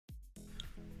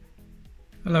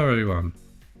Hello everyone.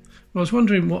 I was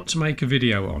wondering what to make a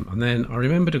video on, and then I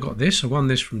remembered I got this. I won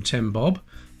this from 10Bob,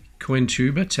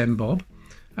 CoinTuber 10Bob,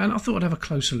 and I thought I'd have a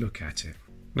closer look at it.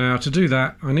 Now to do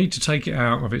that I need to take it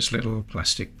out of its little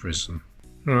plastic prison.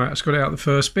 Alright, it's got it out the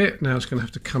first bit. Now it's going to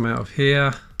have to come out of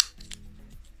here.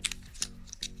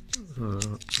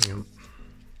 Hang on.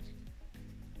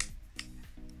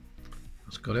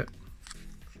 That's got it.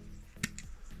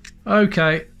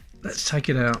 Okay, let's take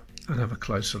it out and have a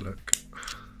closer look.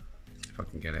 If I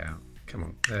can get it out. Come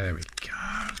on, there we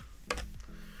go.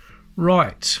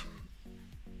 Right.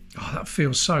 Oh, that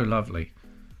feels so lovely.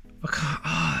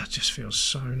 That just feels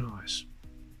so nice.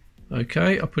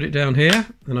 Okay, I'll put it down here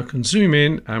and I can zoom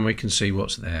in and we can see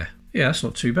what's there. Yeah, that's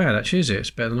not too bad actually, is it? It's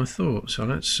better than I thought. So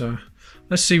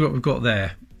let's see what we've got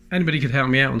there. Anybody could help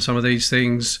me out on some of these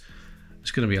things.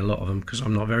 It's going to be a lot of them because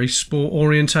I'm not very sport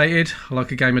orientated. I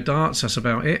like a game of darts, that's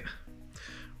about it.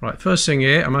 Right, first thing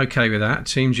here, I'm okay with that.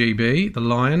 Team GB, the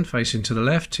lion facing to the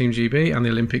left, Team GB and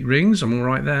the Olympic rings, I'm all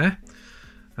right there.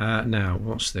 Now,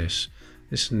 what's this?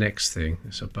 This next thing,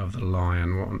 it's above the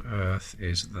lion. What on earth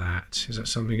is that? Is that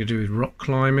something to do with rock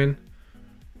climbing?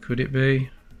 Could it be?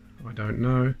 I don't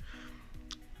know.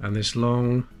 And this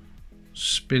long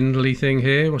spindly thing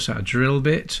here, what's that, a drill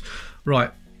bit?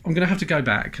 Right, I'm going to have to go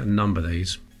back and number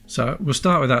these. So we'll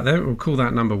start with that then. We'll call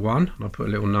that number 1. And I'll put a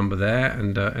little number there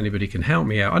and anybody can help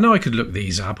me out. I know I could look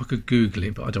these up, I could Google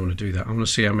it, but I don't want to do that. I want to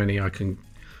see how many I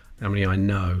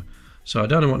know. So I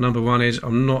don't know what number 1 is.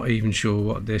 I'm not even sure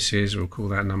what this is. We'll call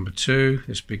that number 2.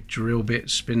 This big drill bit,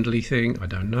 spindly thing. I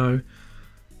don't know.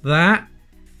 That,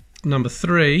 number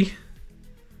 3,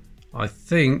 I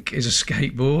think is a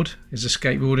skateboard. Is a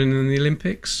skateboarding in the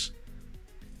Olympics?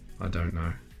 I don't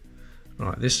know.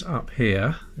 Right, this up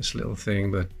here, this little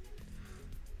thing, the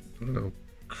little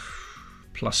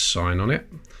plus sign on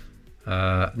it.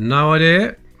 No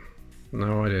idea.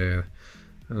 No idea.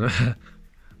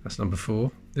 That's number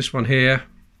 4. This one here,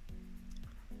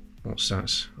 what's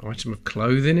that? Item of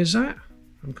clothing, is that?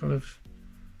 Some kind of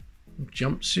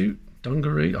jumpsuit,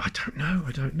 dungaree? I don't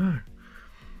know.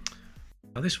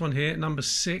 Now this one here, number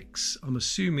 6, I'm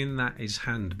assuming that is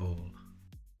handball.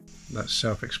 That's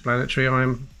self-explanatory.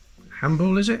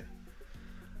 Handball, is it?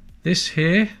 This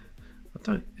here,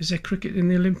 is there cricket in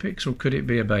the Olympics or could it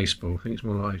be a baseball? I think it's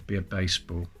more likely to be a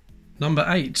baseball. Number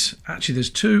 8, actually there's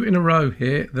 2 in a row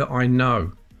here that I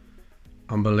know.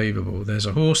 Unbelievable. There's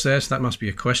a horse there, so that must be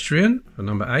equestrian for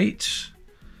number 8.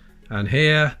 And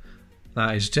here,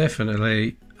 that is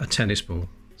definitely a tennis ball.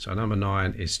 So number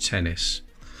 9 is tennis.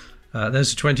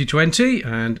 There's a 2020,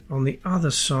 and on the other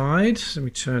side, let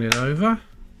me turn it over.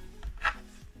 I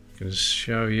can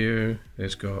show you,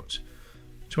 it's got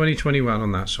 2021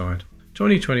 on that side.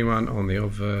 2021 on the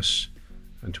obverse,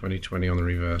 and 2020 on the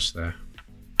reverse there.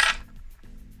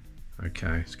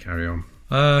 Okay, let's carry on.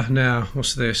 Now,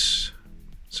 what's this?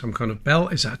 Some kind of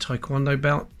belt? Is that a taekwondo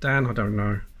belt, Dan? I don't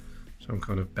know. Some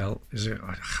kind of belt, is it?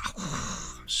 I'm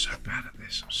so bad at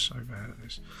this. I'm so bad at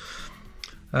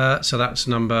this. So that's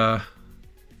number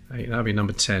 8. That'll be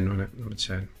number 10, won't it? Number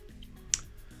 10.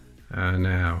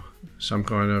 Now, some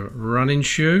kind of running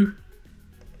shoe.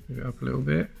 Move it up a little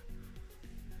bit.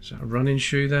 Is that a running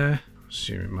shoe there? I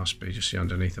assume it must be just the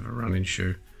underneath of a running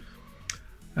shoe.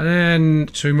 And then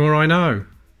 2 more I know.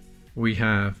 We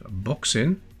have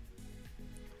boxing.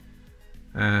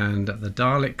 And the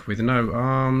Dalek with no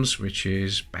arms, which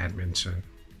is badminton.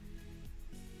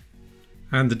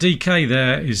 And the DK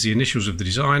there is the initials of the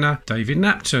designer, David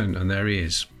Napton, and there he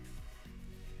is.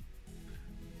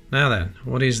 Now then,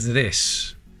 what is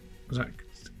this? Is that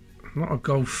not a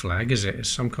golf flag, is it? It's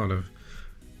some kind of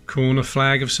corner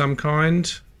flag of some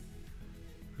kind.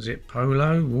 Is it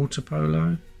polo? Water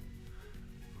polo?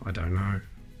 I don't know.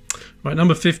 Right,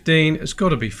 number 15, it's got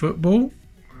to be football.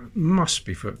 Must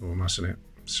be football, mustn't it?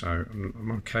 So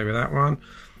I'm okay with that one.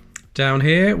 Down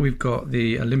here we've got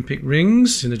the Olympic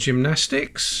rings in the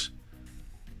gymnastics.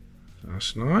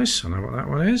 That's nice, I know what that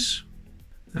one is.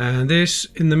 And this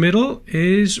in the middle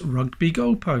is rugby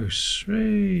goalposts.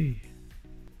 Hooray.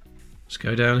 Let's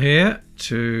go down here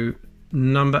to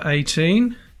number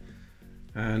 18.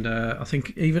 And I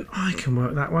think even I can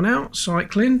work that one out,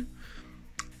 cycling.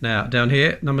 Now down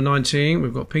here, number 19,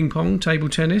 we've got ping pong, table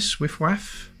tennis, whiff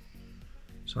waff.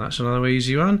 So that's another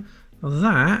easy one. Now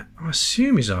that, I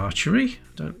assume, is archery.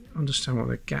 I don't understand what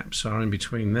the gaps are in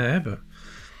between there, but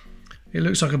it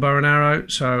looks like a bow and arrow,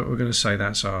 so we're going to say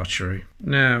that's archery.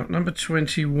 Now, number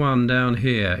 21 down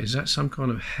here, is that some kind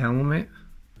of helmet?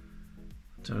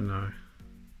 I don't know.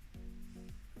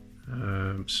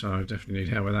 So I definitely need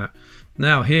help with that.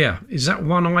 Now here, is that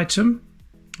one item?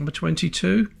 Number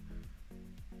 22?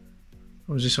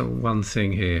 Or is this on one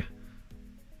thing here?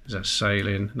 Is that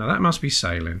sailing? No, that must be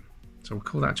sailing. So we'll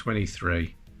call that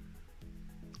 23.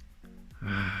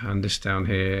 And this down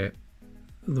here,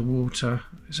 the water,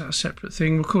 is that a separate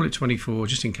thing? We'll call it 24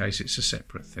 just in case it's a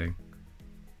separate thing.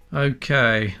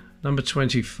 Okay, number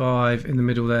 25 in the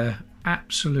middle there.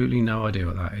 Absolutely no idea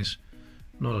what that is.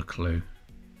 Not a clue.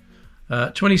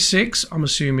 26, I'm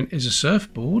assuming, is a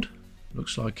surfboard.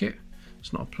 Looks like it.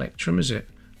 It's not a plectrum, is it?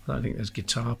 I don't think there's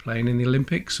guitar playing in the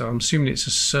Olympics, so I'm assuming it's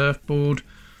a surfboard.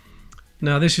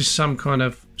 Now, this is some kind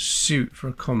of suit for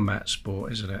a combat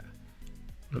sport, isn't it?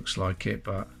 Looks like it,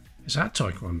 but is that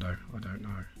taekwondo? I don't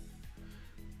know.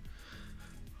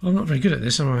 I'm not very good at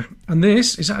this, am I? And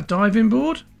this, is that a diving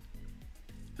board?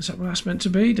 Is that what that's meant to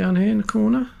be down here in the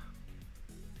corner?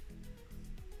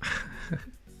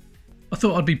 I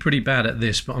thought I'd be pretty bad at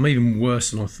this, but I'm even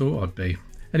worse than I thought I'd be.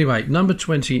 Anyway, number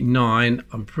 29,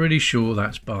 I'm pretty sure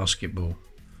that's basketball,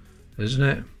 isn't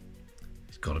it?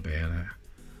 It's got to be in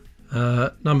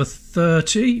there. Number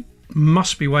 30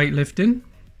 must be weightlifting.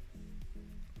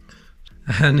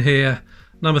 And here,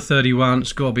 number 31,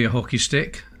 it's got to be a hockey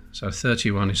stick. So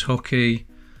 31 is hockey.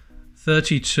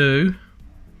 32,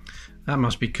 that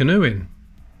must be canoeing.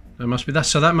 That must be that.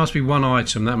 So that must be one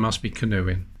item. That must be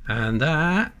canoeing. And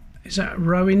that, is that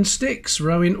rowing sticks,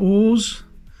 rowing oars?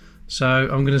 So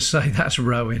I'm going to say that's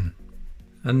rowing.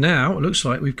 And now it looks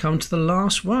like we've come to the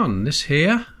last one. This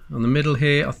here, on the middle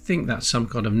here, I think that's some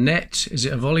kind of net. Is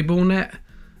it a volleyball net?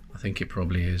 I think it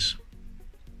probably is.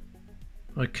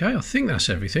 Okay, I think that's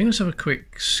everything. Let's have a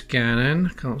quick scan in.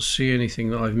 Can't see anything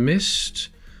that I've missed.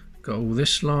 Got all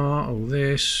this lot, all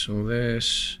this, all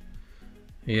this.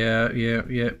 Yeah.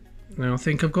 Now I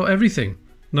think I've got everything.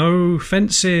 No,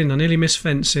 fencing. I nearly missed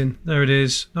fencing. There it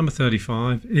is. Number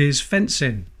 35 is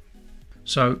fencing.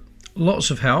 So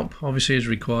lots of help obviously is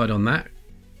required on that.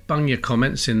 Bung your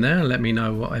comments in there and let me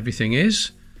know what everything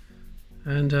is.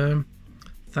 And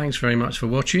thanks very much for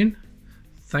watching.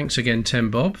 Thanks again, Ten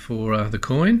Bob, for the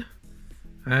coin.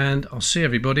 And I'll see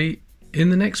everybody in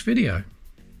the next video.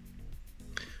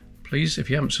 Please, if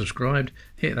you haven't subscribed,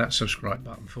 hit that subscribe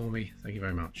button for me. Thank you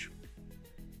very much.